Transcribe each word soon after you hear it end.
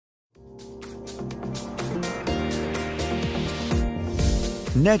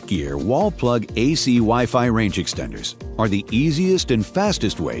NetGEAR Wall Plug AC Wi-Fi Range Extenders are the easiest and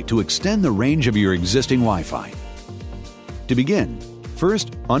fastest way to extend the range of your existing Wi-Fi. To begin,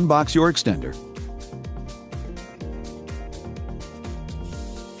 first unbox your extender.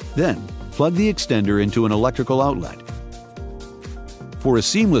 Then, plug the extender into an electrical outlet. For a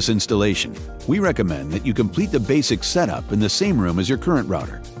seamless installation, we recommend that you complete the basic setup in the same room as your current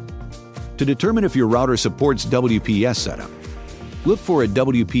router. To determine if your router supports WPS setup, look for a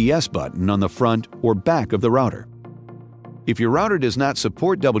WPS button on the front or back of the router. If your router does not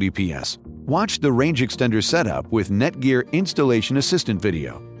support WPS, watch the range extender setup with NetGEAR Installation Assistant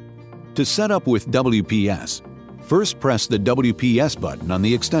video. To set up with WPS, first press the WPS button on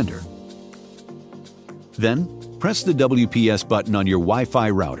the extender. Then, press the WPS button on your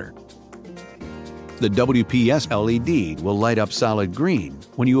Wi-Fi router. The WPS LED will light up solid green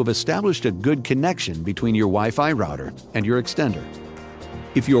when you have established a good connection between your Wi-Fi router and your extender.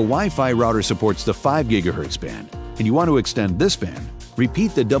 If your Wi-Fi router supports the 5 GHz band and you want to extend this band,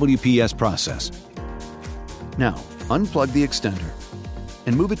 repeat the WPS process. Now, unplug the extender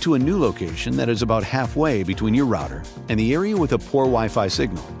and move it to a new location that is about halfway between your router and the area with a poor Wi-Fi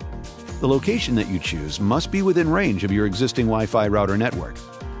signal. The location that you choose must be within range of your existing Wi-Fi router network.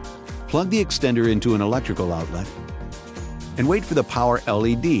 Plug the extender into an electrical outlet and wait for the power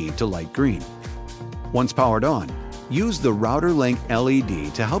LED to light green. Once powered on, use the router link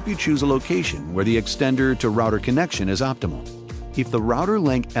LED to help you choose a location where the extender to router connection is optimal. If the router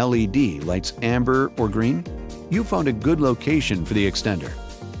link LED lights amber or green, you found a good location for the extender.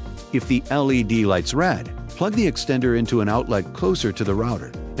 If the LED lights red, plug the extender into an outlet closer to the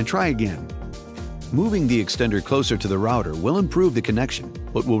router and try again. Moving the extender closer to the router will improve the connection,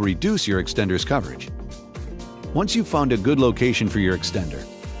 but will reduce your extender's coverage. Once you've found a good location for your extender,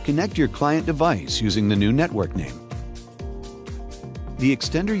 connect your client device using the new network name. The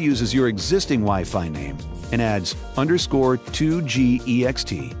extender uses your existing Wi-Fi name and adds _2GEXT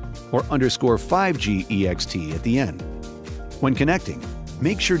or _5GEXT at the end. When connecting,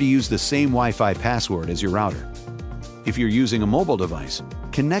 make sure to use the same Wi-Fi password as your router. If you're using a mobile device,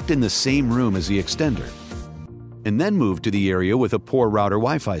 connect in the same room as the extender, and then move to the area with a poor router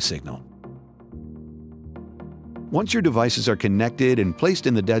Wi-Fi signal. Once your devices are connected and placed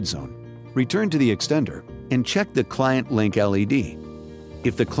in the dead zone, return to the extender and check the client link LED.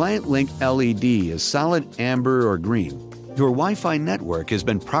 If the client link LED is solid amber or green, your Wi-Fi network has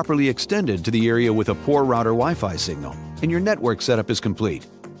been properly extended to the area with a poor router Wi-Fi signal, and your network setup is complete.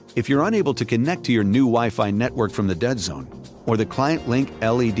 If you're unable to connect to your new Wi-Fi network from the dead zone, or the client link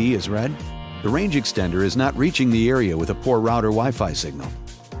LED is red, the range extender is not reaching the area with a poor router Wi-Fi signal.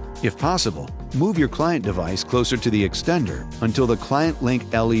 If possible, move your client device closer to the extender until the client link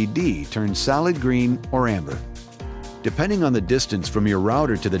LED turns solid green or amber. Depending on the distance from your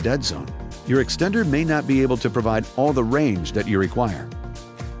router to the dead zone, your extender may not be able to provide all the range that you require.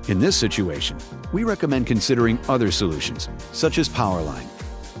 In this situation, we recommend considering other solutions, such as Powerline.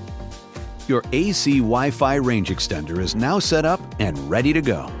 Your AC Wi-Fi range extender is now set up and ready to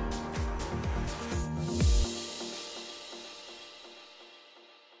go.